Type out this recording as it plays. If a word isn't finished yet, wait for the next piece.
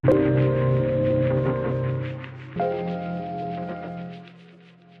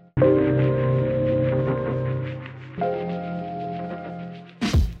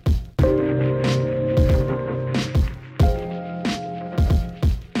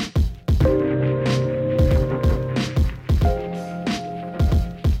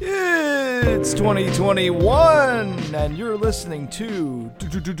It's 2021, and you're listening to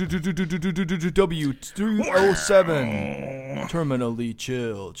W307. Terminally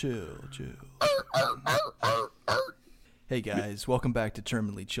chill. Hey guys, welcome back to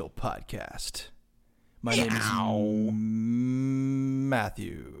Terminally Chill Podcast. My name is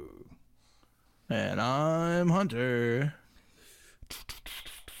Matthew. And I'm Hunter.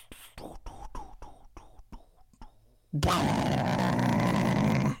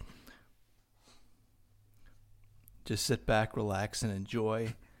 Just sit back, relax, and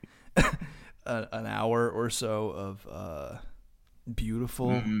enjoy an hour or so of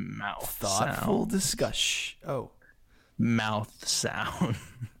beautiful, thoughtful discussion. Mouth sound.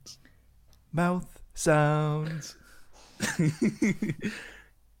 Mouth sounds.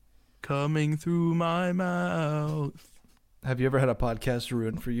 Coming through my mouth. Have you ever had a podcast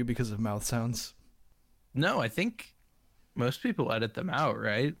ruined for you because of mouth sounds? No, I think most people edit them out,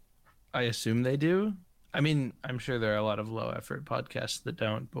 right? I assume they do. I mean, I'm sure there are a lot of low effort podcasts that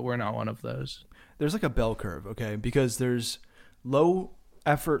don't, but we're not one of those. There's like a bell curve, okay? Because there's low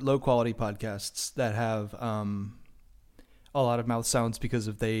effort, low quality podcasts that have a lot of mouth sounds because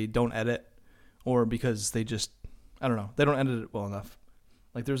if they don't edit or because they just, I don't know, they don't edit it well enough.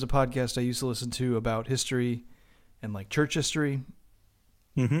 Like there's a podcast I used to listen to about history and like church history.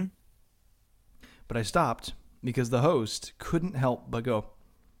 Mm-hmm. But I stopped because the host couldn't help but go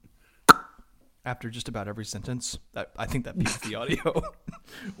after just about every sentence. I think that beats the audio.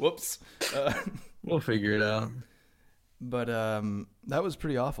 Whoops. We'll figure it out. But that was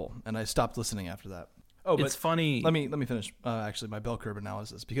pretty awful, and I stopped listening after that. Oh, but it's funny. Let me finish. Actually, my bell curve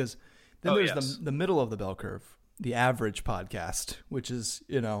analysis, because then there's the middle of the bell curve, the average podcast, which is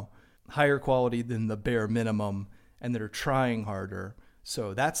higher quality than the bare minimum, and they're trying harder.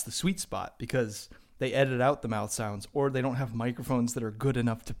 So that's the sweet spot because they edit out the mouth sounds, or they don't have microphones that are good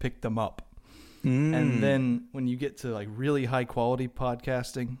enough to pick them up. And then when you get to like really high quality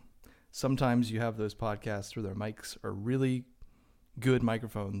podcasting, sometimes you have those podcasts where their mics are really good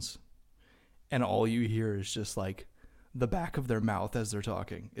microphones and all you hear is just like the back of their mouth as they're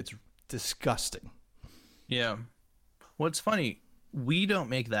talking. It's disgusting. Yeah. What's funny, we don't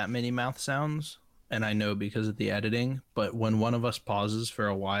make that many mouth sounds, and I know because of the editing, but when one of us pauses for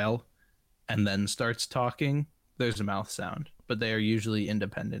a while and then starts talking, there's a mouth sound. But they are usually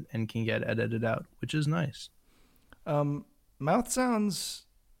independent and can get edited out, which is nice. Mouth sounds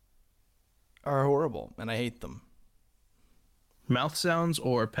are horrible, and I hate them. Mouth sounds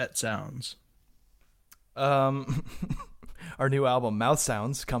or pet sounds? Our new album, Mouth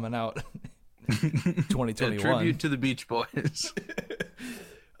Sounds, coming out 2021. A tribute to the Beach Boys.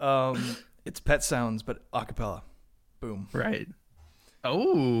 It's pet sounds, but a cappella. Boom. Right.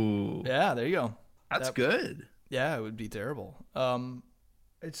 Oh. Yeah, there you go. That's good. Yeah, it would be terrible.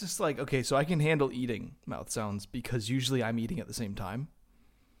 It's just like, okay, so I can handle eating mouth sounds because usually I'm eating at the same time.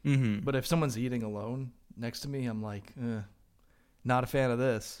 Mm-hmm. But if someone's eating alone next to me, I'm like, not a fan of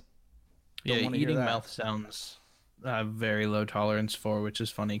this. Don't eating mouth sounds I have very low tolerance for, which is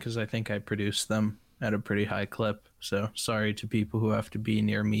funny because I think I produce them at a pretty high clip. So sorry to people who have to be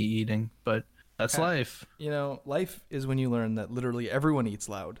near me eating, but that's life. Life is when you learn that literally everyone eats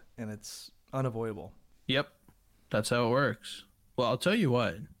loud, and it's unavoidable. Yep. That's how it works. Well, I'll tell you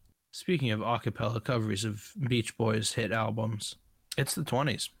what. Speaking of acapella covers of Beach Boys hit albums, it's the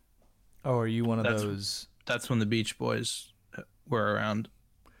 20s. Oh, are you one of those? That's when the Beach Boys were around.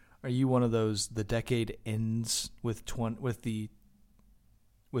 Are you one of those? The decade ends with the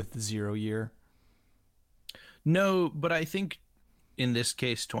 0 year. No, but I think in this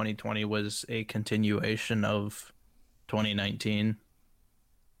case, 2020 was a continuation of 2019.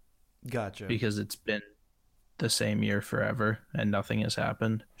 Gotcha. Because it's been the same year forever and nothing has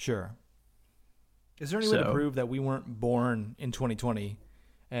happened. Sure. Is there any way to prove that we weren't born in 2020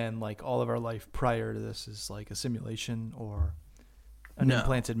 and like all of our life prior to this is like a simulation or an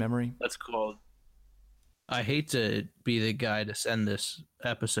implanted memory? That's called... I hate to be the guy to send this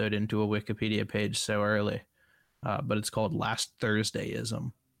episode into a Wikipedia page so early, but it's called Last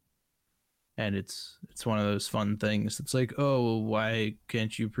Thursdayism. And it's one of those fun things. It's like, oh, why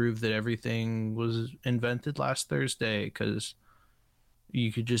can't you prove that everything was invented last Thursday? Because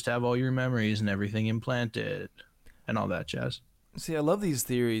you could just have all your memories and everything implanted and all that jazz. See, I love these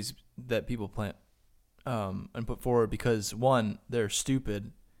theories that people plant and put forward because, one, they're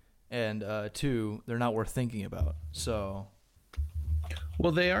stupid, and two, they're not worth thinking about. So,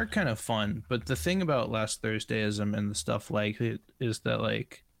 well, they are kind of fun, but the thing about Last Thursdayism and the stuff like it is that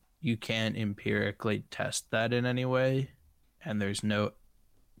like you can't empirically test that in any way, and there's no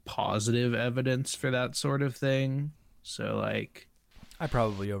positive evidence for that sort of thing. So like, I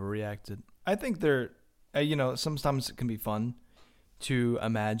probably overreacted. I think they're, sometimes it can be fun to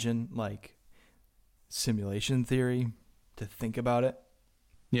imagine like simulation theory, to think about it.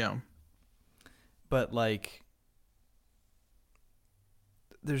 Yeah. But like,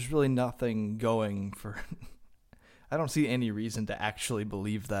 there's really nothing going for. I don't see any reason to actually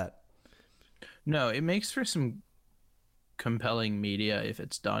believe that. No, it makes for some compelling media if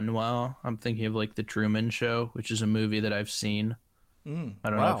it's done well. I'm thinking of like The Truman Show, which is a movie that I've seen. I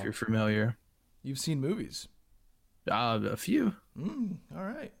don't know if you're familiar. You've seen movies? A few. All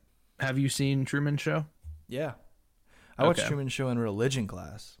right. Have you seen Truman Show? Yeah. I watched Truman Show in religion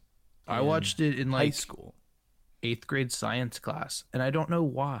class. I watched it in like high school. 8th grade science class, and I don't know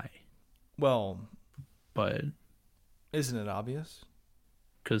why. Well, but isn't it obvious?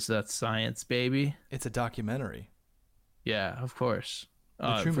 Because that's science, baby. It's a documentary. Yeah, of course.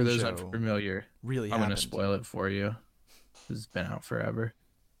 For those unfamiliar, really I'm going to spoil it for you. It's been out forever.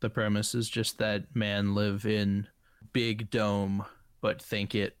 The premise is just that man live in big dome, but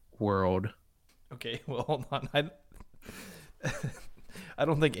think it world. Okay, well, hold on. I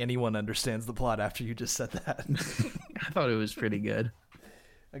don't think anyone understands the plot after you just said that. I thought it was pretty good.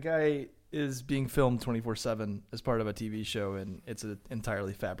 A guy is being filmed 24/7 as part of a TV show, and it's an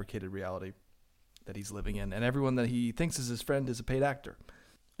entirely fabricated reality that he's living in. And everyone that he thinks is his friend is a paid actor.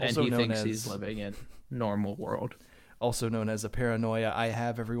 And he thinks he's living in normal world. Also known as a paranoia I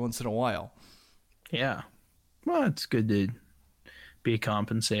have every once in a while. Yeah. Well, it's good to be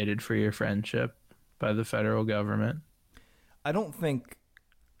compensated for your friendship by the federal government. I don't think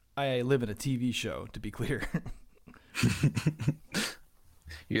I live in a TV show, to be clear.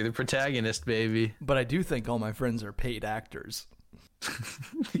 You're the protagonist, baby. But I do think all my friends are paid actors.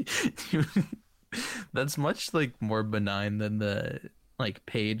 That's much like more benign than the like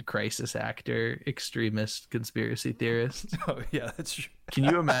paid crisis actor, extremist conspiracy theorist. Oh yeah, that's true. Can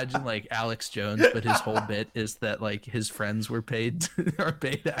you imagine like Alex Jones, but his whole bit is that like his friends were paid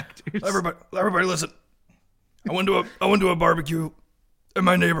actors? Everybody listen. I went to a barbecue in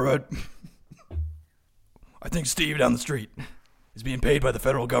my neighborhood. I think Steve down the street is being paid by the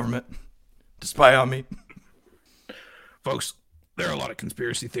federal government to spy on me. Folks, there are a lot of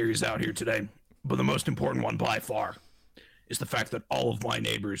conspiracy theories out here today, but the most important one by far is the fact that all of my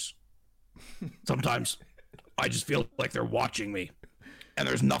neighbors, sometimes I just feel like they're watching me, and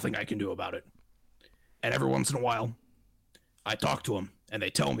there's nothing I can do about it. And every once in a while, I talk to them, and they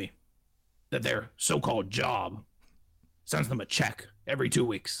tell me that their so-called job sends them a check every 2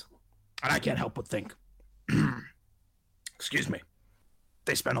 weeks. And I can't help but think, excuse me,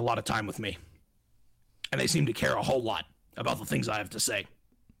 they spend a lot of time with me. And they seem to care a whole lot about the things I have to say.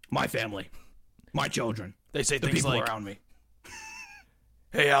 My family, my children, they say the things people like, around me.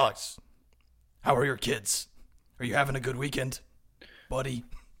 Hey, Alex, how are your kids? Are you having a good weekend, buddy?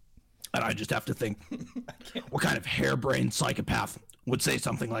 And I just have to think, what kind of harebrained psychopath would say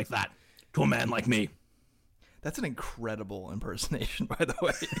something like that to a man like me? That's an incredible impersonation, by the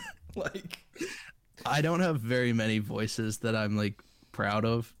way. Like, I don't have very many voices that I'm like proud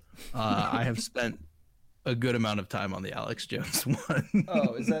of. I have spent a good amount of time on the Alex Jones one.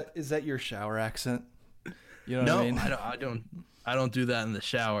 Oh, is that your shower accent? You know what I mean? I don't do that in the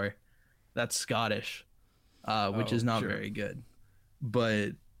shower. That's Scottish, which is not very good. But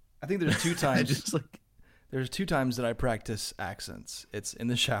I think there's two times. There's two times that I practice accents. It's in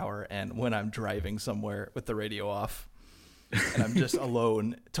the shower and when I'm driving somewhere with the radio off, and I'm just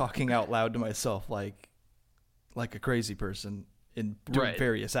alone talking out loud to myself like a crazy person in doing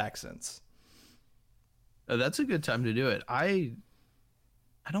various accents. That's a good time to do it. I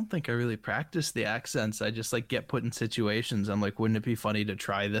don't think I really practice the accents. I just like get put in situations. I'm like, wouldn't it be funny to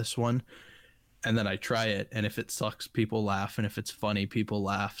try this one? And then I try it, and if it sucks, people laugh, and if it's funny, people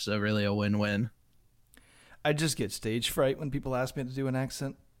laugh. So really a win-win. I just get stage fright when people ask me to do an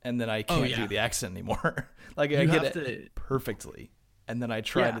accent, and then I can't do the accent anymore. Like I get it perfectly, and then I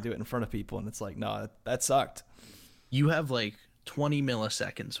try to do it in front of people, and it's like, no, that sucked. You have like 20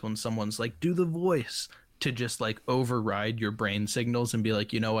 milliseconds when someone's like, do the voice, to just like override your brain signals and be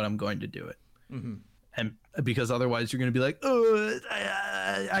like, you know what, I'm going to do it. Mm-hmm. And because otherwise you're going to be like, oh,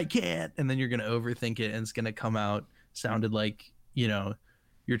 I can't. And then you're going to overthink it, and it's going to come out sounded like, you know,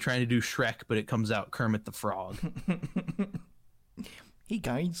 you're trying to do Shrek, but it comes out Kermit the Frog. Hey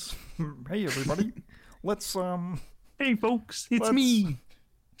guys. Hey everybody. Let's Hey folks, it's me,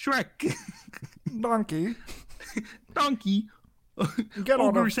 Shrek. Donkey. Get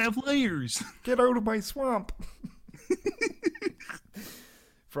Ogres have layers. Get out of my swamp.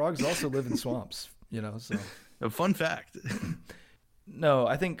 Frogs also live in swamps, you know, so. A fun fact. No,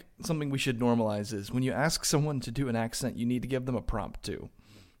 I think something we should normalize is when you ask someone to do an accent, you need to give them a prompt too.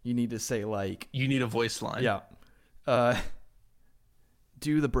 You need to say like, you need a voice line. Yeah.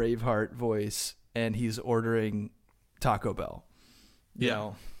 Do the Braveheart voice, and he's ordering Taco Bell. You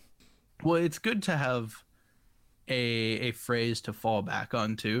know? Well, it's good to have a phrase to fall back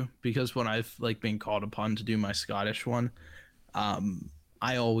on too, because when I've like been called upon to do my Scottish one,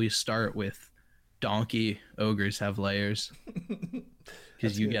 I always start with donkey, ogres have layers,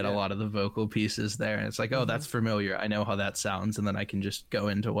 because you get a lot of the vocal pieces there, and it's like, oh, that's familiar. I know how that sounds, and then I can just go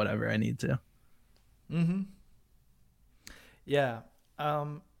into whatever I need to. Yeah.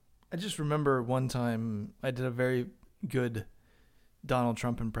 I just remember one time I did a very good Donald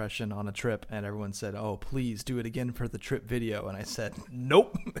Trump impression on a trip, and everyone said, oh, please do it again for the trip video. And I said,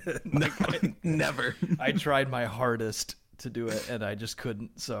 nope. Never. I tried my hardest to do it, and I just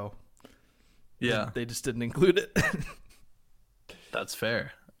couldn't. So yeah, they just didn't include it. That's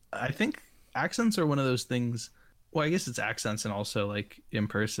fair. I think accents are one of those things. Well, I guess it's accents and also like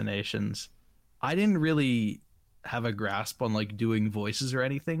impersonations. I didn't really have a grasp on like doing voices or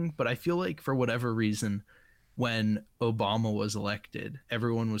anything, but I feel like for whatever reason, when Obama was elected,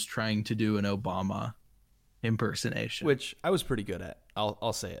 everyone was trying to do an Obama impersonation, which I was pretty good at.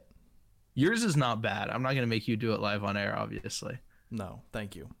 I'll say it. Yours is not bad. I'm not going to make you do it live on air, obviously. No,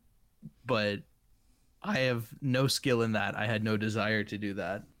 thank you. But I have no skill in that. I had no desire to do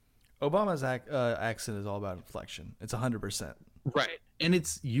that. Obama's accent is all about inflection. It's 100%. Right.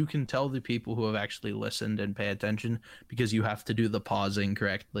 And you can tell the people who have actually listened and pay attention, because you have to do the pausing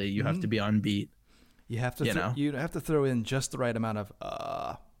correctly. You have to be on beat. You have to you have to throw in just the right amount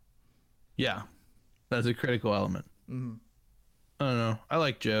of Yeah. That's a critical element. I don't know. I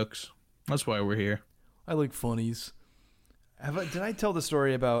like jokes. That's why we're here. I like funnies. Did I tell the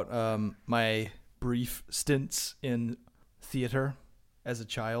story about my brief stints in theater as a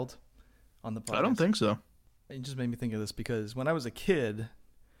child on the podcast? I don't think so. It just made me think of this because when I was a kid,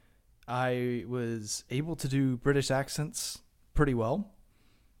 I was able to do British accents pretty well.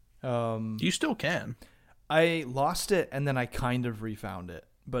 You still can. I lost it and then I kind of refound it.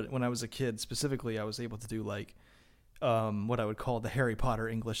 But when I was a kid, specifically, I was able to do like what I would call the Harry Potter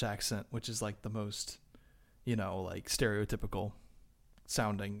English accent, which is like the most, like stereotypical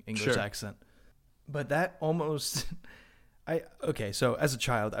sounding English accent. But that almost, so as a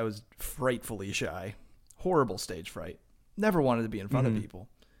child, I was frightfully shy. Horrible stage fright. Never wanted to be in front of people.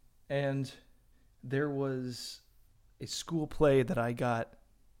 And there was a school play that I got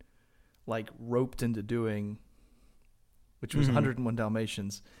like roped into doing, which was 101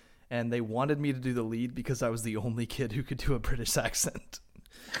 Dalmatians. And they wanted me to do the lead because I was the only kid who could do a British accent.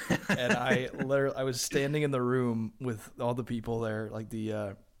 And I was standing in the room with all the people there, like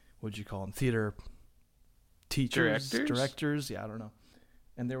the, what'd you call them? Theater teachers, directors. Yeah, I don't know.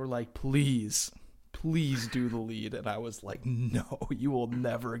 And they were like, please do the lead. And I was like, no, you will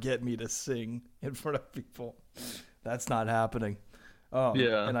never get me to sing in front of people. That's not happening.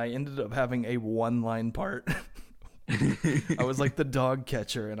 And I ended up having a one-line part. I was like the dog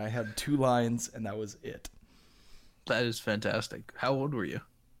catcher, and I had 2 lines, and that was it. That is fantastic. How old were you?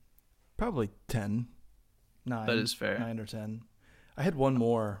 Probably 10. 9. That is fair. 9 or 10. I had one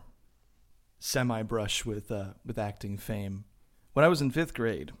more semi-brush with acting fame. When I was in 5th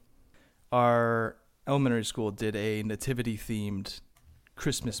grade, our elementary school did a nativity-themed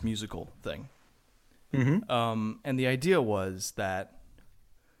Christmas musical thing. And the idea was that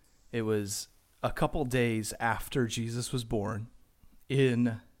it was a couple days after Jesus was born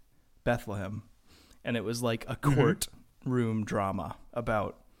in Bethlehem, and it was like a courtroom drama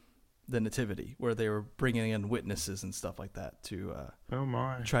about the nativity, where they were bringing in witnesses and stuff like that to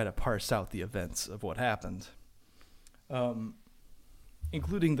try to parse out the events of what happened,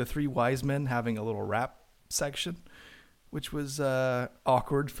 including the 3 wise men having a little rap section, which was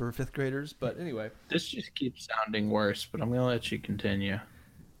awkward for 5th graders. But anyway, this just keeps sounding worse, but I'm going to let you continue.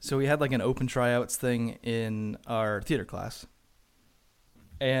 So we had like an open tryouts thing in our theater class,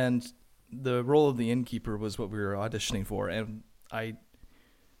 and the role of the innkeeper was what we were auditioning for. And I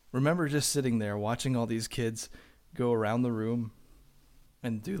remember just sitting there watching all these kids go around the room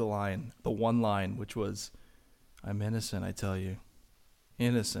and do the one line, which was, I'm innocent, I tell you.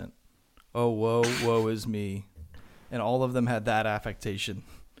 Innocent. Oh, woe is me. And all of them had that affectation.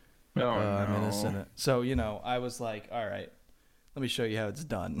 No. I'm innocent. So, I was like, all right, let me show you how it's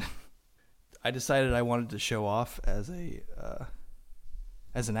done. I decided I wanted to show off as an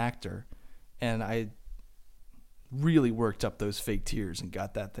actor, and I really worked up those fake tears and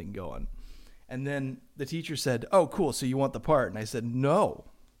got that thing going. And then the teacher said, oh, cool, so you want the part? And I said, no,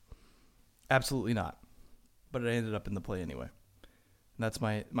 absolutely not. But I ended up in the play anyway. And that's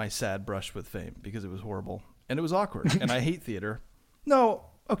my sad brush with fame, because it was horrible. And it was awkward. And I hate theater. No,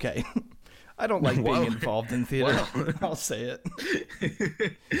 okay. I don't like being involved in theater. I'll say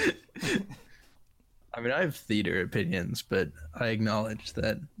it. I mean, I have theater opinions, but I acknowledge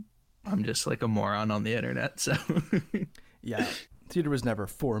that I'm just like a moron on the internet. So yeah, theater was never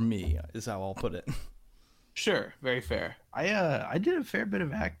for me, is how I'll put it. Sure, very fair. I did a fair bit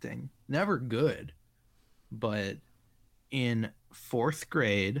of acting. Never good, but in 4th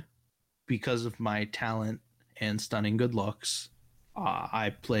grade, because of my talent and stunning good looks,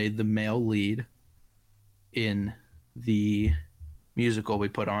 I played the male lead in the musical we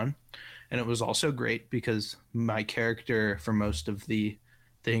put on. And it was also great because my character for most of the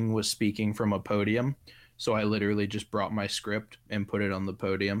thing was speaking from a podium. So I literally just brought my script and put it on the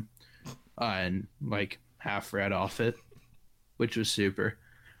podium and like half read off it, which was super.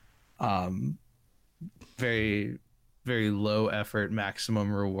 Very, very low effort,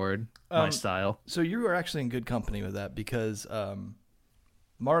 maximum reward, my style. So you were actually in good company with that because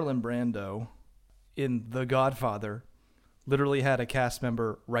Marlon Brando in The Godfather literally had a cast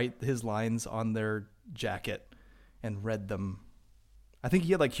member write his lines on their jacket and read them. I think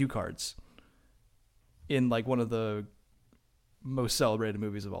he had like cue cards in like one of the most celebrated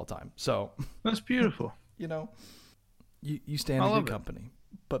movies of all time. So that's beautiful. You know, you stand in good company.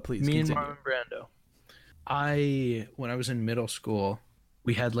 But please me continue. And Marlon Brando. When I was in middle school,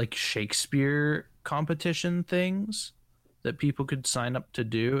 we had like Shakespeare competition things that people could sign up to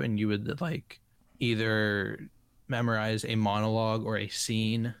do, and you would like either memorize a monologue or a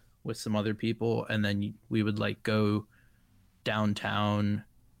scene with some other people, and then we would like go downtown.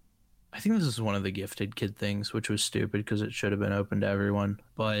 I think this is one of the gifted kid things, which was stupid because it should have been open to everyone,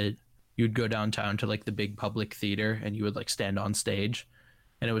 but you'd go downtown to like the big public theater and you would like stand on stage,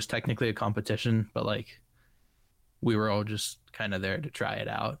 and it was technically a competition, but like we were all just kind of there to try it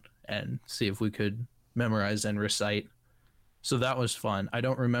out and see if we could memorize and recite. So that was fun. I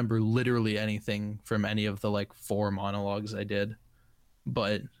don't remember literally anything from any of the like 4 monologues I did,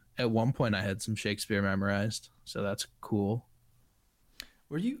 but at one point I had some Shakespeare memorized, so that's cool.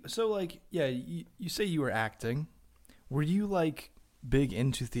 Were you, so like, yeah, you say you were acting. Were you like big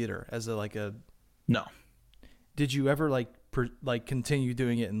into theater as a like a... No. Did you ever like continue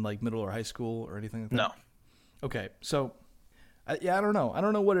doing it in like middle or high school or anything like that? No. Okay, so yeah, I don't know. I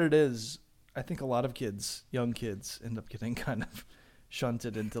don't know what it is. I think a lot of kids, young kids, end up getting kind of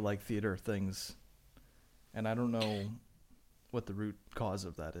shunted into like theater things, and I don't know what the root cause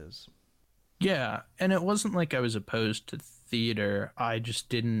of that is. Yeah, and it wasn't like I was opposed to theater. I just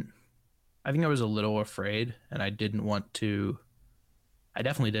didn't. I think I was a little afraid, and I didn't want to. I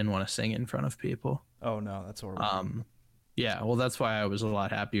definitely didn't want to sing in front of people. Oh no, that's horrible. Yeah, well, that's why I was a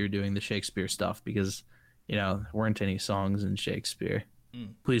lot happier doing the Shakespeare stuff because, you know, there weren't any songs in Shakespeare.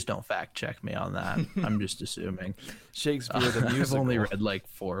 Please don't fact check me on that. I'm just assuming. Shakespeare the musical. I've only read like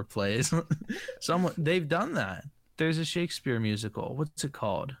 4 plays. They've done that. There's a Shakespeare musical. What's it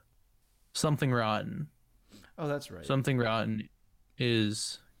called? Something Rotten. Oh, that's right. Something Rotten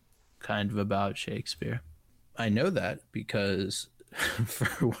is kind of about Shakespeare. I know that because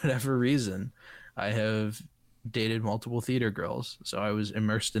for whatever reason, I have dated multiple theater girls. So I was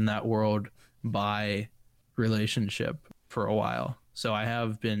immersed in that world by relationship for a while. So I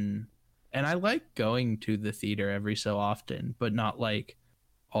have been, and I like going to the theater every so often, but not like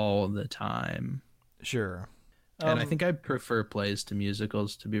all the time. Sure. And I think I prefer plays to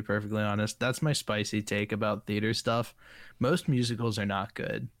musicals, to be perfectly honest. That's my spicy take about theater stuff. Most musicals are not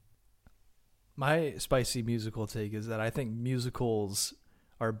good. My spicy musical take is that I think musicals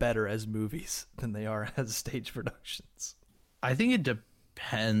are better as movies than they are as stage productions. I think it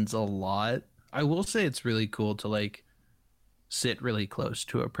depends a lot. I will say it's really cool to like sit really close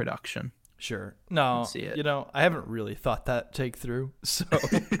to a production. Sure. No, you know, I haven't really thought that take through, so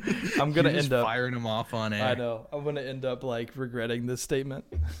I'm going to end up firing them off on air. I know. I'm going to end up like regretting this statement.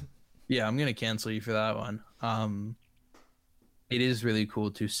 Yeah, I'm going to cancel you for that one. It is really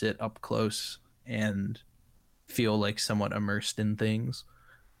cool to sit up close and feel like somewhat immersed in things.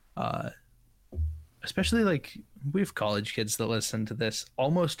 Especially like we have college kids that listen to this.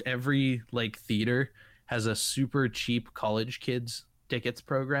 Almost every like theater has a super cheap college kids tickets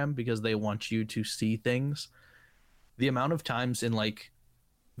program because they want you to see things. The amount of times in like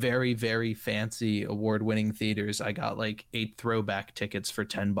very, very fancy award-winning theaters I got like 8 throwback tickets for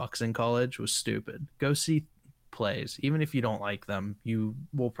 $10 in college was stupid. Go see plays. Even if you don't like them, you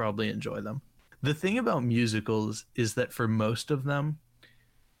will probably enjoy them. The thing about musicals is that for most of them,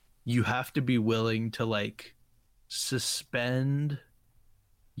 you have to be willing to like suspend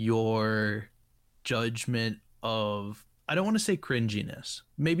your judgment of, I don't want to say cringiness,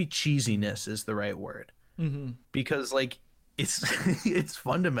 maybe cheesiness is the right word. Mm-hmm. Because like it's it's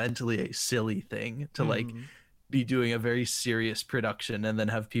fundamentally a silly thing to like be doing a very serious production and then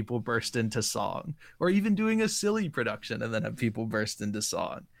have people burst into song, or even doing a silly production and then have people burst into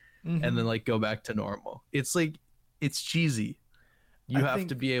song and then like go back to normal. It's like, it's cheesy. You have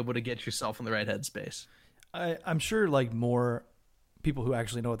to be able to get yourself in the right headspace. I'm sure like more people who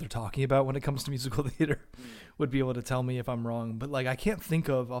actually know what they're talking about when it comes to musical theater would be able to tell me if I'm wrong, but like I can't think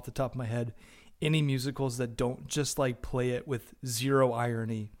of off the top of my head any musicals that don't just like play it with zero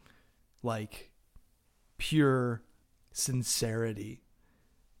irony, like pure sincerity.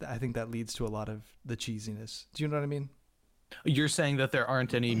 I think that leads to a lot of the cheesiness. Do you know what I mean? You're saying that there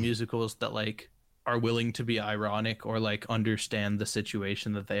aren't any musicals that like are willing to be ironic or like understand the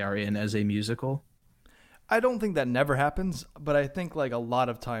situation that they are in as a musical? I don't think that never happens, but I think like a lot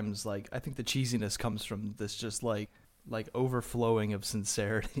of times, like I think the cheesiness comes from this just like overflowing of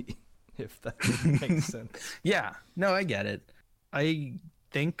sincerity, if that makes sense. Yeah, no, I get it. I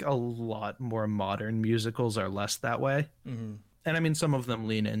think a lot more modern musicals are less that way. And I mean, some of them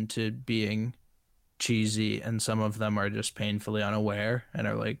lean into being cheesy and some of them are just painfully unaware and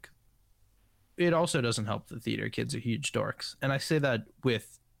are like, it also doesn't help that theater kids are huge dorks. And I say that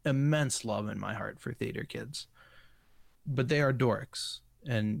with immense love in my heart for theater kids, but they are dorks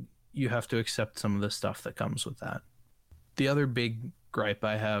and you have to accept some of the stuff that comes with that. The other big gripe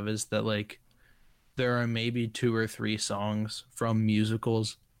I have is that like there are maybe 2 or 3 songs from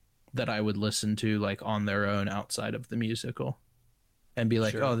musicals that I would listen to like on their own outside of the musical and be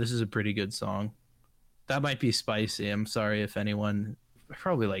like, oh, this is a pretty good song. That might be spicy. I'm sorry if anyone,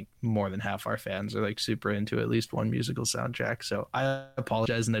 probably like more than half our fans are like super into at least one musical soundtrack. So I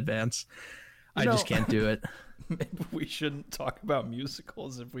apologize in advance. I just can't do it. Maybe we shouldn't talk about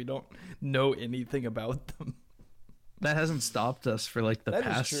musicals if we don't know anything about them. That hasn't stopped us for like the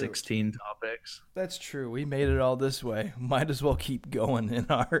past 16 topics. That's true. We made it all this way. Might as well keep going in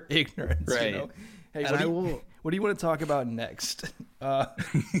our ignorance. Right. You know? Hey, what do you want to talk about next?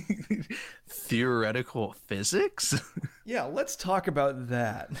 Theoretical physics? Yeah, let's talk about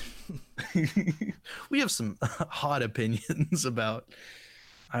that. We have some hot opinions about,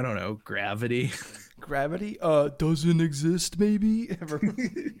 I don't know, gravity. Gravity doesn't exist, maybe?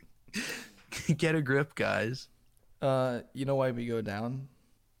 Get a grip, guys. You know why we go down?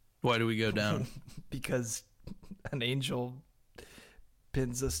 Why do we go down? Because an angel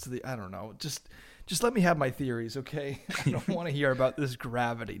pins us to the... I don't know. Just let me have my theories, okay? I don't want to hear about this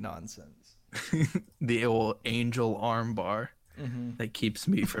gravity nonsense. The old angel arm bar that keeps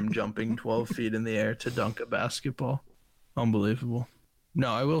me from jumping 12 feet in the air to dunk a basketball. Unbelievable. No,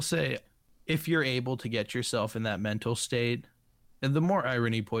 I will say, if you're able to get yourself in that mental state, and the more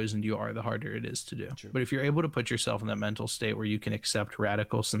irony poisoned you are, the harder it is to do. True. But if you're able to put yourself in that mental state where you can accept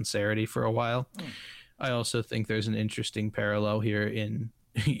radical sincerity for a while, I also think there's an interesting parallel here in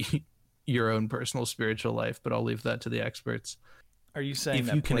your own personal spiritual life, but I'll leave that to the experts. Are you saying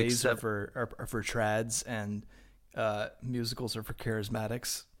that plays are for trads and musicals are for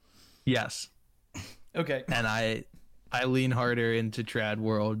charismatics? Yes. Okay. And I lean harder into trad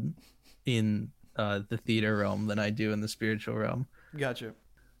world in the theater realm than I do in the spiritual realm. Gotcha.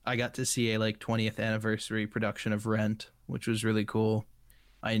 I got to see a like 20th anniversary production of Rent, which was really cool.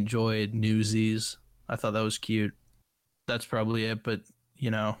 I enjoyed Newsies. I thought that was cute. That's probably it, but you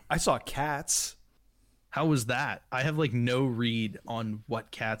know, I saw Cats. How was that? I have like no read on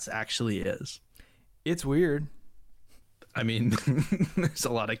what Cats actually is. It's weird. I mean, there's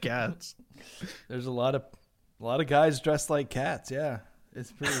a lot of cats. There's a lot of guys dressed like cats. Yeah,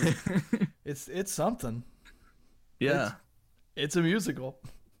 it's pretty. it's something. Yeah, it's a musical.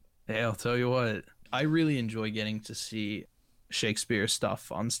 Hey, I'll tell you what. I really enjoy getting to see Shakespeare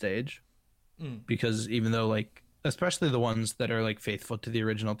stuff on stage because even though like, especially the ones that are like faithful to the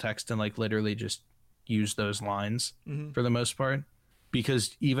original text and like literally just use those lines for the most part,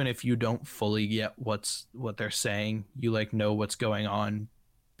 because even if you don't fully get what they're saying, you like know what's going on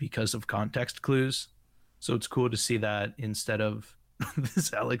because of context clues. So it's cool to see that instead of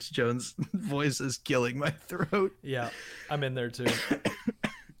this Alex Jones voice is killing my throat. Yeah, I'm in there too.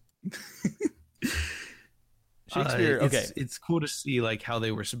 Shakespeare, okay. It's cool to see like how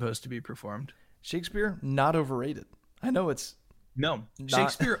they were supposed to be performed. Shakespeare, not overrated. I know it's no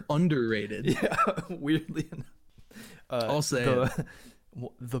Shakespeare underrated. Yeah, weirdly enough. I'll say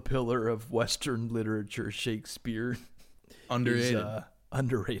the pillar of Western literature, Shakespeare, underrated. Is,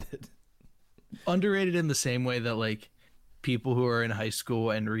 underrated. Underrated in the same way that like people who are in high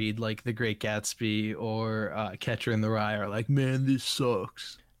school and read like The Great Gatsby or Catcher in the Rye are like, man, this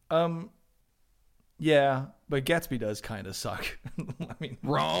sucks. Yeah, but Gatsby does kind of suck. I mean,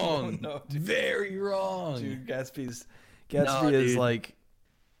 wrong. No, very wrong. Dude, Gatsby is like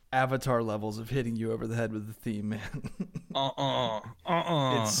Avatar levels of hitting you over the head with the theme, man.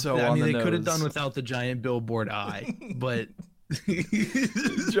 It's so on the nose. They could have done without the giant billboard eye, but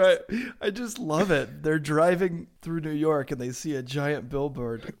I just love it. They're driving through New York and they see a giant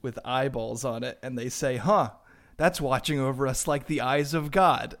billboard with eyeballs on it, and they say, "Huh, that's watching over us like the eyes of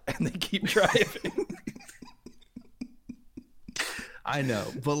God," and they keep driving. I know,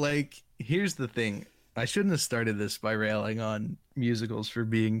 but like, here's the thing. I shouldn't have started this by railing on musicals for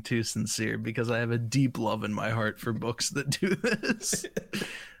being too sincere, because I have a deep love in my heart for books that do this.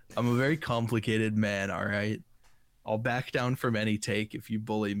 I'm a very complicated man, all right? I'll back down from any take if you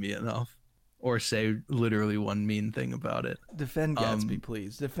bully me enough or say literally one mean thing about it. Defend Gatsby,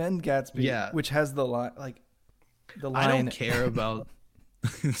 please. Defend Gatsby, which has the line, like, the line. I don't care about...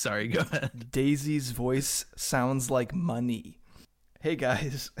 Sorry, go ahead. Daisy's voice sounds like money. Hey,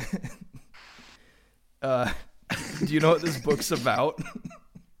 guys. Do you know what this book's about?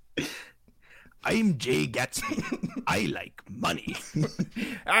 I'm Jay Gatsby. I like money.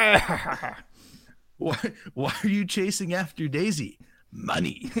 Why are you chasing after Daisy?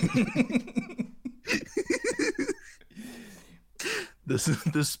 Money. This is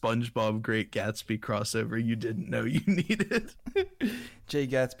the SpongeBob Great Gatsby crossover you didn't know you needed. Jay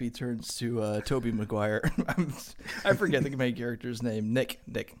Gatsby turns to Tobey Maguire. I forget the main character's name. Nick.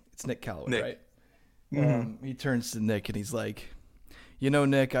 It's Nick Calloway, right? Mm-hmm. He turns to Nick and he's like, "You know,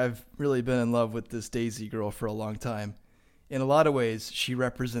 Nick, I've really been in love with this Daisy girl for a long time. In a lot of ways, she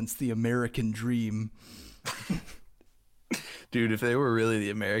represents the American dream." Dude, if they were really the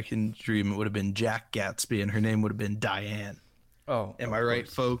American dream, it would have been Jack Gatsby and her name would have been Diane. Oh, am I right,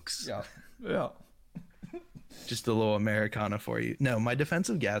 folks? Yeah. Just a little Americana for you. No, my defense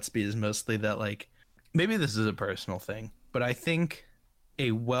of Gatsby is mostly that, like, maybe this is a personal thing, but I think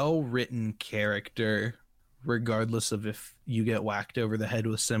a well-written character, regardless of if you get whacked over the head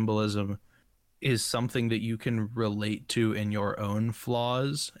with symbolism, is something that you can relate to in your own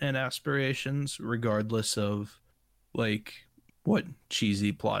flaws and aspirations, regardless of, like, what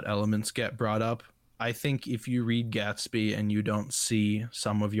cheesy plot elements get brought up. I think if you read Gatsby and you don't see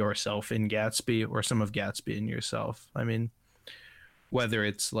some of yourself in Gatsby or some of Gatsby in yourself, I mean, whether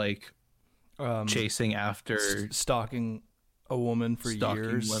it's like chasing after stalking a woman for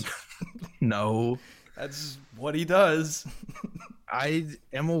years. No, that's what he does. I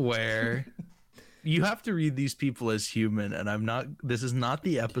am aware. You have to read these people as human, and I'm not. This is not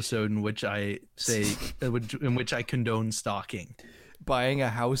the episode in which I say in which I condone stalking. Buying a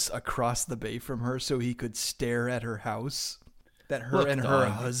house across the bay from her so he could stare at her house that her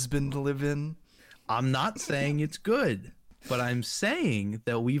husband live in. I'm not saying it's good, but I'm saying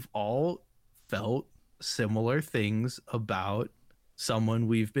that we've all felt similar things about someone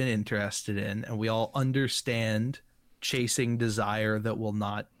we've been interested in, and we all understand chasing desire that will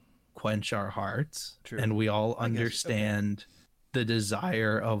not quench our hearts. True. And we all understand the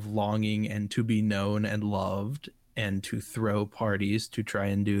desire of longing and to be known and loved and to throw parties to try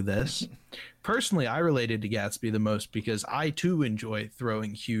and do this. Personally, I related to Gatsby the most because I too enjoy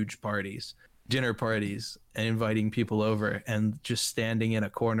throwing huge parties, dinner parties, and inviting people over and just standing in a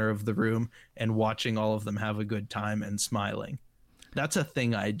corner of the room and watching all of them have a good time and smiling. That's a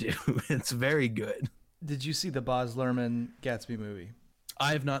thing I do. It's very good. Did you see the Baz Luhrmann Gatsby movie?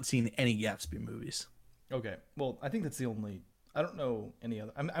 I have not seen any Gatsby movies. Okay. Well, I think that's the only... I don't know any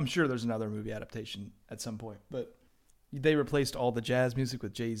other... I'm sure there's another movie adaptation at some point, but they replaced all the jazz music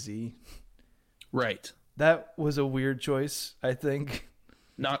with Jay-Z. Right. That was a weird choice, I think.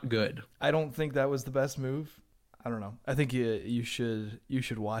 Not good. I don't think that was the best move. I don't know. I think you should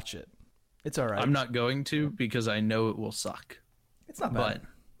watch it. It's all right. I'm not going to because I know it will suck. It's not bad.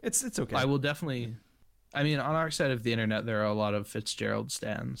 But it's okay. I will definitely... I mean, on our side of the internet, there are a lot of Fitzgerald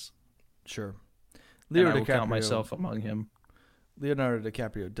stans. Sure. I will count myself among him. Leonardo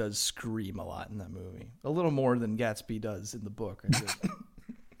DiCaprio does scream a lot in that movie. A little more than Gatsby does in the book, I think.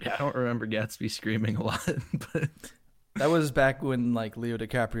 Yeah, I don't remember Gatsby screaming a lot, but... That was back when, like, Leo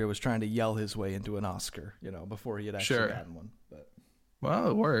DiCaprio was trying to yell his way into an Oscar, before he had actually gotten one. But well,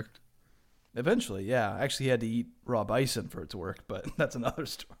 it worked. Eventually, yeah. Actually, he had to eat raw bison for it to work, but that's another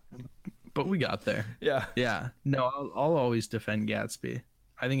story. But we got there. Yeah. Yeah. No, I'll always defend Gatsby.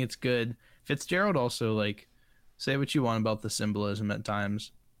 I think it's good. Fitzgerald also, like, say what you want about the symbolism at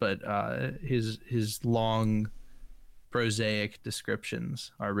times, but his long prosaic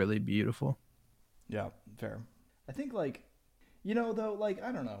descriptions are really beautiful. Yeah, fair. I think, like, though, like,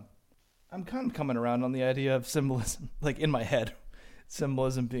 I don't know. I'm kind of coming around on the idea of symbolism, like, in my head.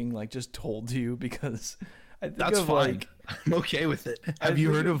 Symbolism being, like, just told to you because That's fine. I'm okay with it. Have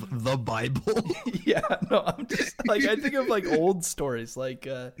you heard of the Bible? Yeah, no, I'm just like, I think of like old stories, like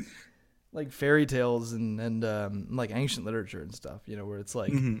fairy tales and like ancient literature and stuff, you know, where it's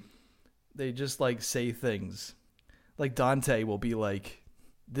like they just like say things. Like Dante will be like,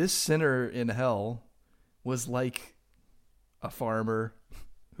 this sinner in hell was like a farmer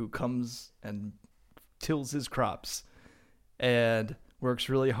who comes and tills his crops and works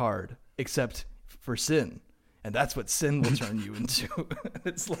really hard, except for sin. And that's what sin will turn you into.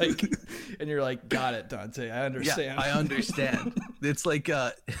 It's like, and you're like, got it, Dante. I understand. Yeah, I understand. It's like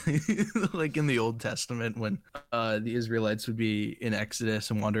like in the Old Testament when the Israelites would be in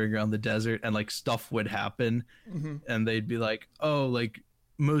Exodus and wandering around the desert, and like stuff would happen, and they'd be like, oh, like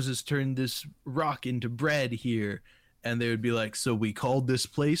Moses turned this rock into bread here, and they would be like, so we called this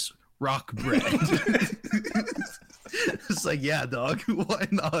place Rock Bread. It's like, yeah, dog, why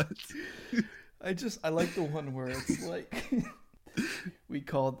not? I like the one where it's like we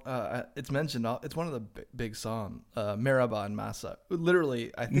called it's mentioned, it's one of the big song, Meribah and Massa.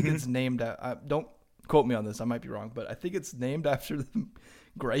 Literally, I think it's named don't quote me on this, I might be wrong, but I think it's named after them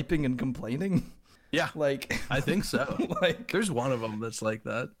griping and complaining. Yeah, like I think so. Like there's one of them that's like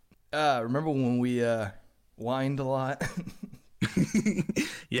that. Remember when we whined a lot?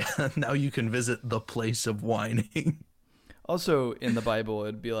 Yeah, now you can visit the place of whining. Also in the Bible,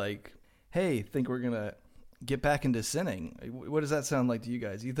 it'd be like, hey, think we're going to get back into sinning. What does that sound like to you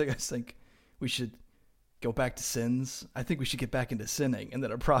guys? You guys think we should go back to sins? I think we should get back into sinning. And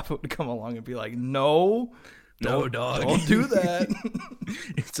then a prophet would come along and be like, no, dog. Don't do that.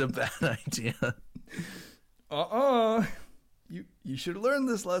 It's a bad idea. You should learn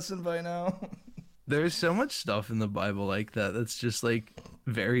this lesson by now. There's so much stuff in the Bible like that that's just like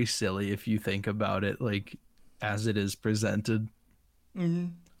very silly if you think about it, like as it is presented.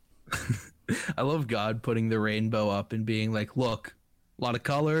 I love God putting the rainbow up and being like, look, a lot of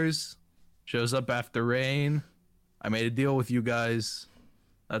colors, shows up after rain. I made a deal with you guys.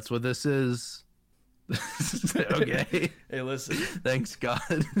 That's what this is. Okay. Hey, listen. Thanks,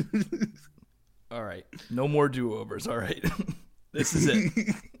 God. All right. No more do-overs. All right. This is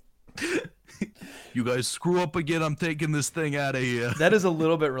it. You guys screw up again, I'm taking this thing out of here. That is a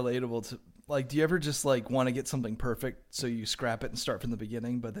little bit relatable to, like, do you ever just like want to get something perfect so you scrap it and start from the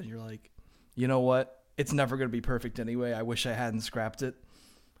beginning, but then you're like, you know what? It's never going to be perfect anyway. I wish I hadn't scrapped it.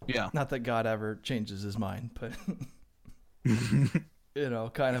 Yeah. Not that God ever changes his mind, but you know,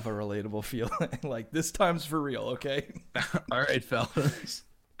 kind of a relatable feeling. Like, this time's for real, okay? All right, fellas.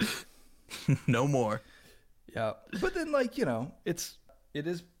 No more. Yeah. But then, like, you know, it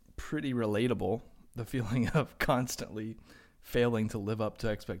is pretty relatable, the feeling of constantly failing to live up to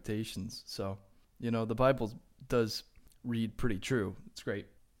expectations. So, you know, the Bible does read pretty true. It's great.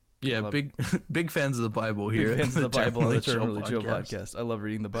 Yeah, big fans of the Bible here. Big fans of the Bible on the Turn Really Chill podcast. I love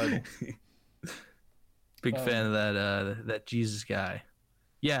reading the Bible. Big fan of that Jesus guy.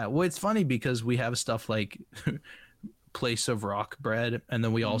 Yeah, well, it's funny because we have stuff like Place of Rock Bread, and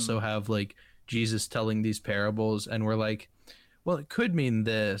then we also have like Jesus telling these parables, and we're like, well, it could mean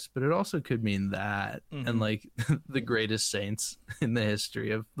this, but it also could mean that. And like the greatest saints in the history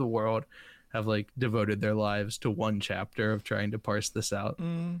of the world have like devoted their lives to one chapter of trying to parse this out.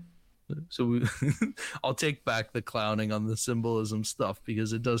 So I'll take back the clowning on the symbolism stuff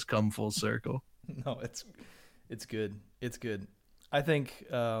because it does come full circle. No, it's good. It's good. I think,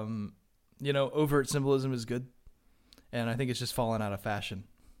 you know, overt symbolism is good. And I think it's just fallen out of fashion.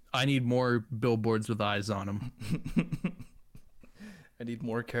 I need more billboards with eyes on them. I need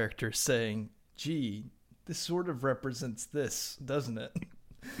more characters saying, gee, this sort of represents this, doesn't it?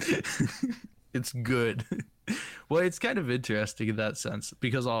 It's good. Well, it's kind of interesting in that sense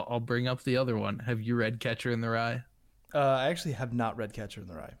because I'll bring up the other one. Have you read Catcher in the Rye? I actually have not read Catcher in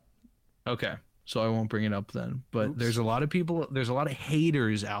the Rye. Okay, so I won't bring it up then. But Oops. There's a lot of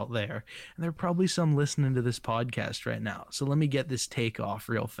haters out there, and there are probably some listening to this podcast right now. So let me get this take off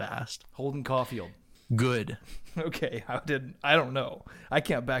real fast. Holden Caulfield. Good. Okay, I don't know. I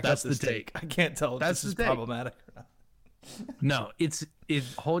can't back up this take. I can't tell if this is problematic or not. No, it's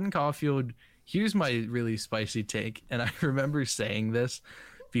Holden Caulfield. Here's my really spicy take, and I remember saying this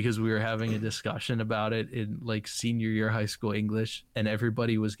because we were having a discussion about it in like senior year high school English, and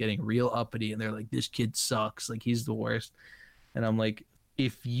everybody was getting real uppity, and they're like, "This kid sucks. Like, he's the worst." And I'm like,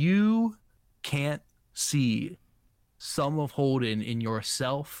 if you can't see some of Holden in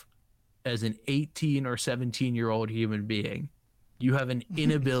yourself as an 18 or 17-year-old human being, you have an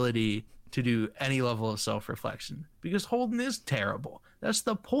inability to do any level of self-reflection because Holden is terrible. That's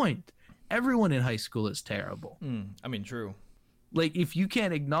the point. Everyone in high school is terrible. I mean, true. Like, if you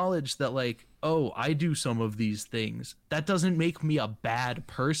can't acknowledge that, like, oh, I do some of these things, that doesn't make me a bad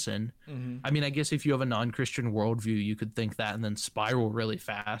person. Mm-hmm. I mean, I guess if you have a non-Christian worldview, you could think that and then spiral really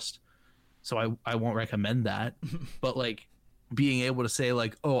fast. So I won't recommend that. But like being able to say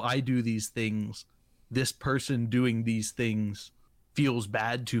like, oh, I do these things, this person doing these things feels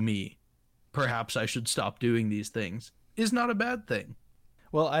bad to me, perhaps I should stop doing these things, is not a bad thing.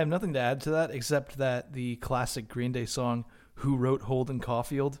 Well, I have nothing to add to that except that the classic Green Day song "Who Wrote Holden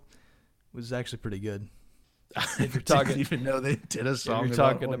Caulfield" was actually pretty good. If you're talking, I didn't even know they did a song. If you're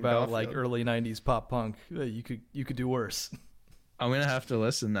talking about like early '90s pop punk, you could do worse. I'm gonna have to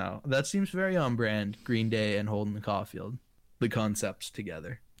listen now. That seems very on brand. Green Day and Holden Caulfield, the concepts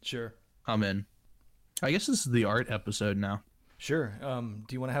together. Sure, I'm in. I guess this is the art episode now. Sure.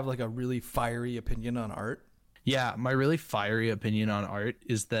 Do you want to have like a really fiery opinion on art? Yeah, my really fiery opinion on art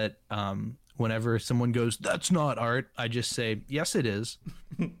is that whenever someone goes, "That's not art," I just say, "Yes, it is."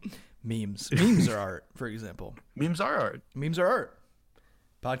 Memes are art, for example. Memes are art. Memes are art.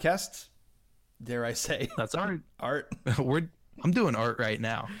 Podcasts, dare I say, that's art. Art. I'm doing art right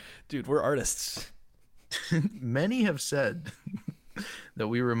now, dude. We're artists. Many have said that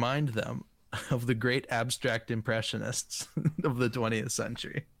we remind them of the great abstract impressionists of the 20th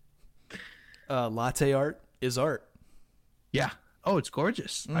century. Latte art is art. Yeah. Oh, it's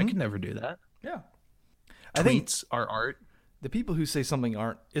gorgeous. I could never do that. Yeah. I think are art. The people who say something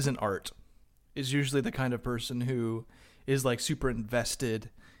isn't art is usually the kind of person who is like super invested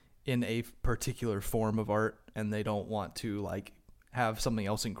in a particular form of art and they don't want to like have something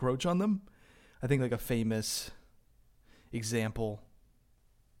else encroach on them. I think like a famous example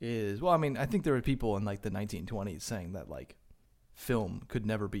is, well, I mean, I think there were people in like the 1920s saying that like film could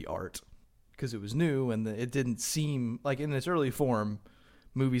never be art because it was new and it didn't seem like in its early form,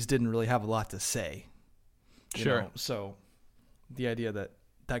 movies didn't really have a lot to say. Sure. Know? So the idea that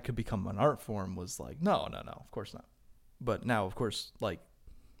that could become an art form was like, no, of course not. But now, of course, like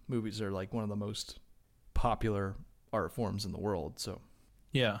movies are like one of the most popular art forms in the world. So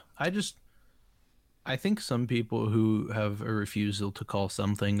yeah, I think some people who have a refusal to call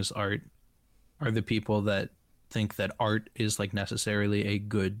some things art are the people that think that art is like necessarily a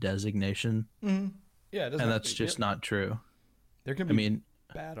good designation. Mm-hmm. Yeah, it and that's just not true. There can be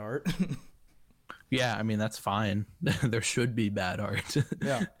bad art. Yeah, I mean, that's fine. There should be bad art.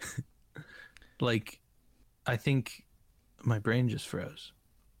 Yeah. Like, I think my brain just froze.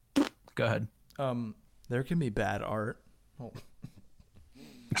 Go ahead. There can be bad art. Oh.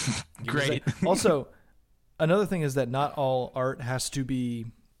 Great. Also, another thing is that not all art has to be,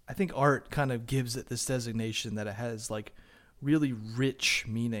 I think art kind of gives it this designation that it has like really rich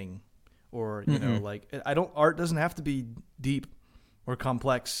meaning or, you know, like art doesn't have to be deep or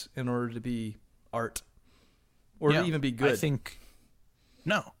complex in order to be art or to even be good. I think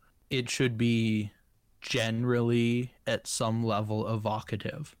no, it should be generally at some level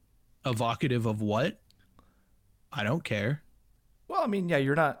evocative. Evocative of what? I don't care. Well, I mean,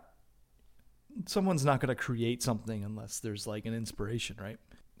 yeah, someone's not going to create something unless there's like an inspiration, right?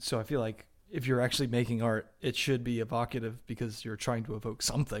 So I feel like if you're actually making art, it should be evocative because you're trying to evoke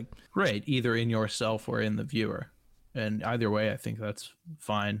something. Right, either in yourself or in the viewer. And either way, I think that's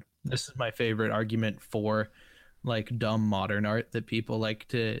fine. This is my favorite argument for like dumb modern art that people like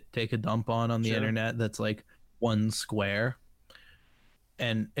to take a dump on the internet that's like one square.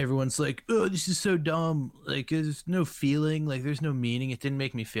 And everyone's like, oh, this is so dumb. Like, there's no feeling. Like, there's no meaning. It didn't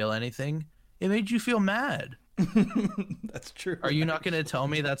make me feel anything. It made you feel mad. That's true. Are you not going to tell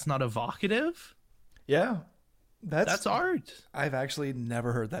me that's not evocative? Yeah. That's art. I've actually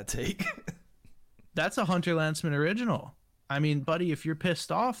never heard that take. That's a Hunter Lanceman original. I mean, buddy, if you're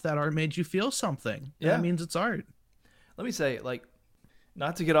pissed off, that art made you feel something. Yeah. That means it's art. Let me say, like,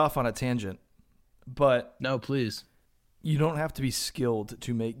 not to get off on a tangent, but... No, please. You don't have to be skilled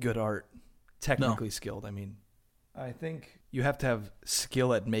to make good art. Technically skilled, I mean. I think you have to have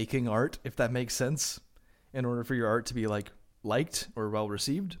skill at making art, if that makes sense, in order for your art to be, like, liked or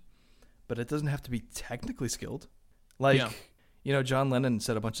well-received. But it doesn't have to be technically skilled. Like, you know, John Lennon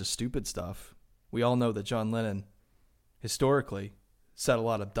said a bunch of stupid stuff. We all know that John Lennon, historically, said a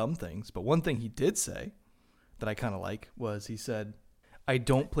lot of dumb things. But one thing he did say that I kind of like was he said, I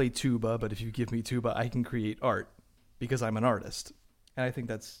don't play tuba, but if you give me tuba, I can create art because I'm an artist. And I think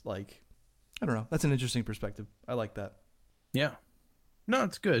that's like, I don't know, that's an interesting perspective. I like that. Yeah. No,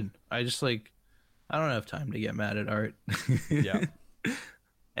 it's good. I just like, I don't have time to get mad at art. Yeah.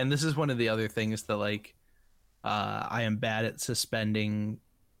 And this is one of the other things that like, I am bad at suspending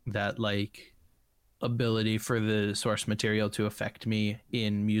that like ability for the source material to affect me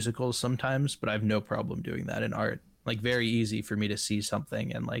in musicals sometimes, but I have no problem doing that in art. Like very easy for me to see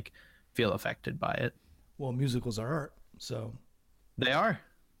something and like feel affected by it. Well, musicals are art, so They are.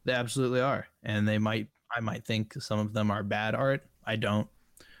 They absolutely are. And I might think some of them are bad art. I don't,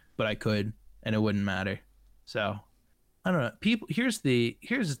 but I could, and it wouldn't matter. So I don't know. People, here's the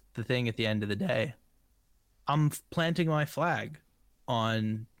thing at the end of the day. I'm planting my flag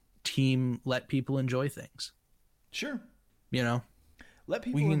on team let people enjoy things. sure. You know? Let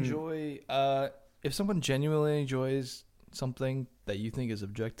people enjoy. If someone genuinely enjoys something that you think is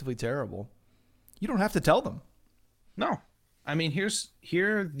objectively terrible, you don't have to tell them. No. I mean, here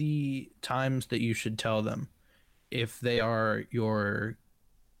are the times that you should tell them. If they are your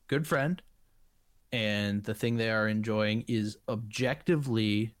good friend and the thing they are enjoying is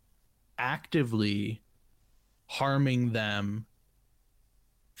objectively, actively harming them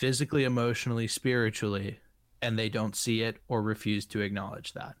physically, emotionally, spiritually, and they don't see it or refuse to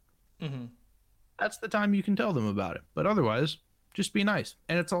acknowledge that. Mm-hmm. That's the time you can tell them about it. But otherwise, just be nice.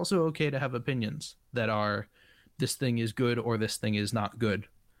 And it's also okay to have opinions that are, this thing is good or this thing is not good.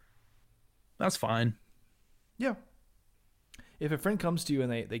 That's fine. Yeah. If a friend comes to you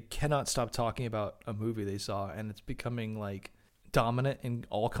and they cannot stop talking about a movie they saw and it's becoming like dominant in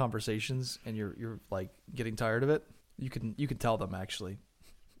all conversations and you're like getting tired of it, you can tell them actually.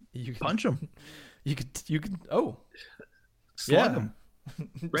 You can punch them. You can slug them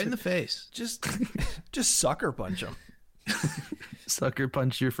right in the face. Just sucker punch them. Sucker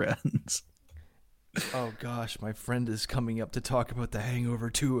punch your friends. Oh gosh, my friend is coming up to talk about The Hangover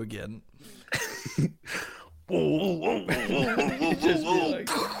 2 again.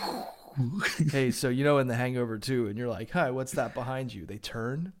 Hey, so you know in The Hangover 2, and you're like, hi, what's that behind you? They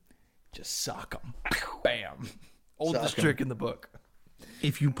turn, just sock them. Bam. Oldest trick in the book.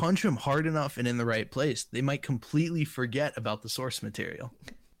 If you punch them hard enough and in the right place, they might completely forget about the source material.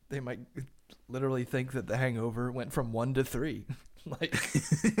 They might literally think that The Hangover went from 1 to 3. Like,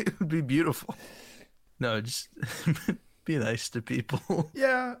 it would be beautiful. No, just be nice to people.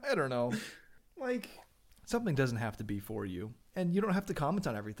 Yeah, I don't know. Like, something doesn't have to be for you. And you don't have to comment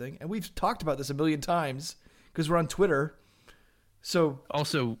on everything. And we've talked about this a million times because we're on Twitter. So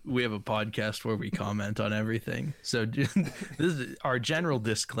also, we have a podcast where we comment on everything. So this is our general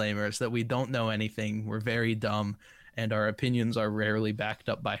disclaimer is that we don't know anything. We're very dumb, and our opinions are rarely backed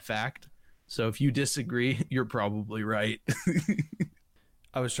up by fact. So if you disagree, you're probably right.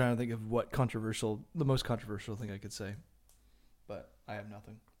 I was trying to think of the most controversial thing I could say, but I have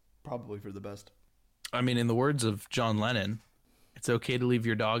nothing. Probably for the best. I mean, in the words of John Lennon, it's okay to leave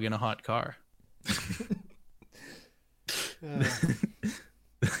your dog in a hot car.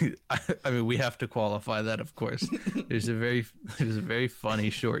 I mean, we have to qualify that, of course. There's a very funny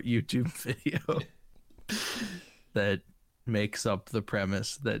short YouTube video that makes up the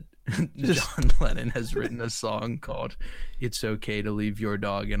premise that John Lennon has written a song called "It's Okay to Leave Your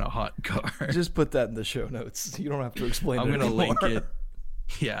Dog in a Hot Car." Just put that in the show notes. You don't have to explain it. I'm going to link it.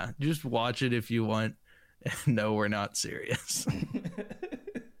 Yeah, just watch it if you want. No, we're not serious.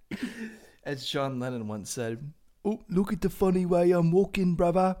 As John Lennon once said, "Oh, look at the funny way I'm walking,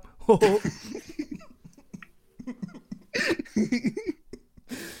 brother." I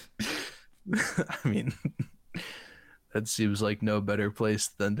mean, that seems like no better place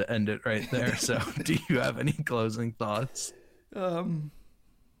than to end it right there. So, do you have any closing thoughts?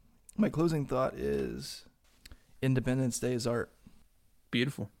 My closing thought is Independence Day is art.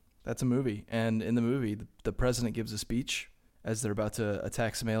 Beautiful. That's a movie. And in the movie, the president gives a speech as they're about to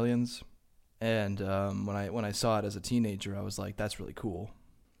attack some aliens. And when I saw it as a teenager, I was like, that's really cool.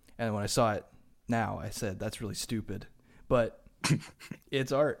 And when I saw it now, I said, that's really stupid. But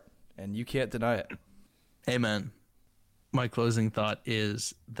it's art, and you can't deny it. Amen. My closing thought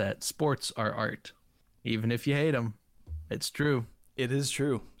is that sports are art. Even if you hate them, it's true. It is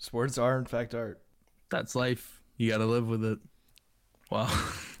true. Sports are, in fact, art. That's life. You got to live with it. Wow.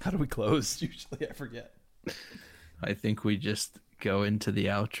 How do we close? Usually I forget. I think we just go into the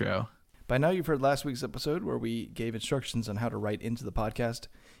outro. By now you've heard last week's episode where we gave instructions on how to write into the podcast.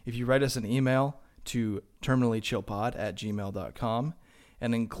 If you write us an email to terminallychillpod@gmail.com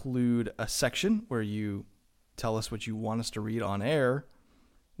and include a section where you tell us what you want us to read on air,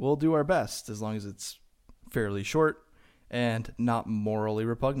 we'll do our best as long as it's fairly short and not morally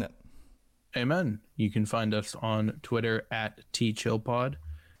repugnant. Amen. You can find us on Twitter @tchillpod.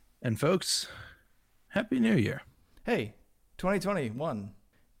 And folks, Happy New Year. Hey, 2021. It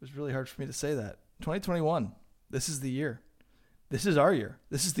was really hard for me to say that. 2021. This is the year. This is our year.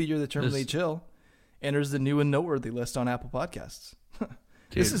 This is the year that Terminally Chill enters the new and noteworthy list on Apple Podcasts.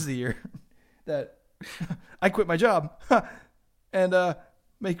 This is the year that I quit my job and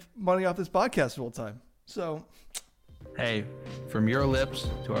make money off this podcast full time. So, hey, from your lips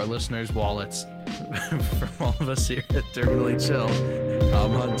to our listeners' wallets, from all of us here at Terminally Chill,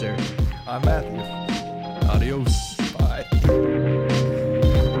 I'm Hunter. I'm Matthew. Adios. Bye.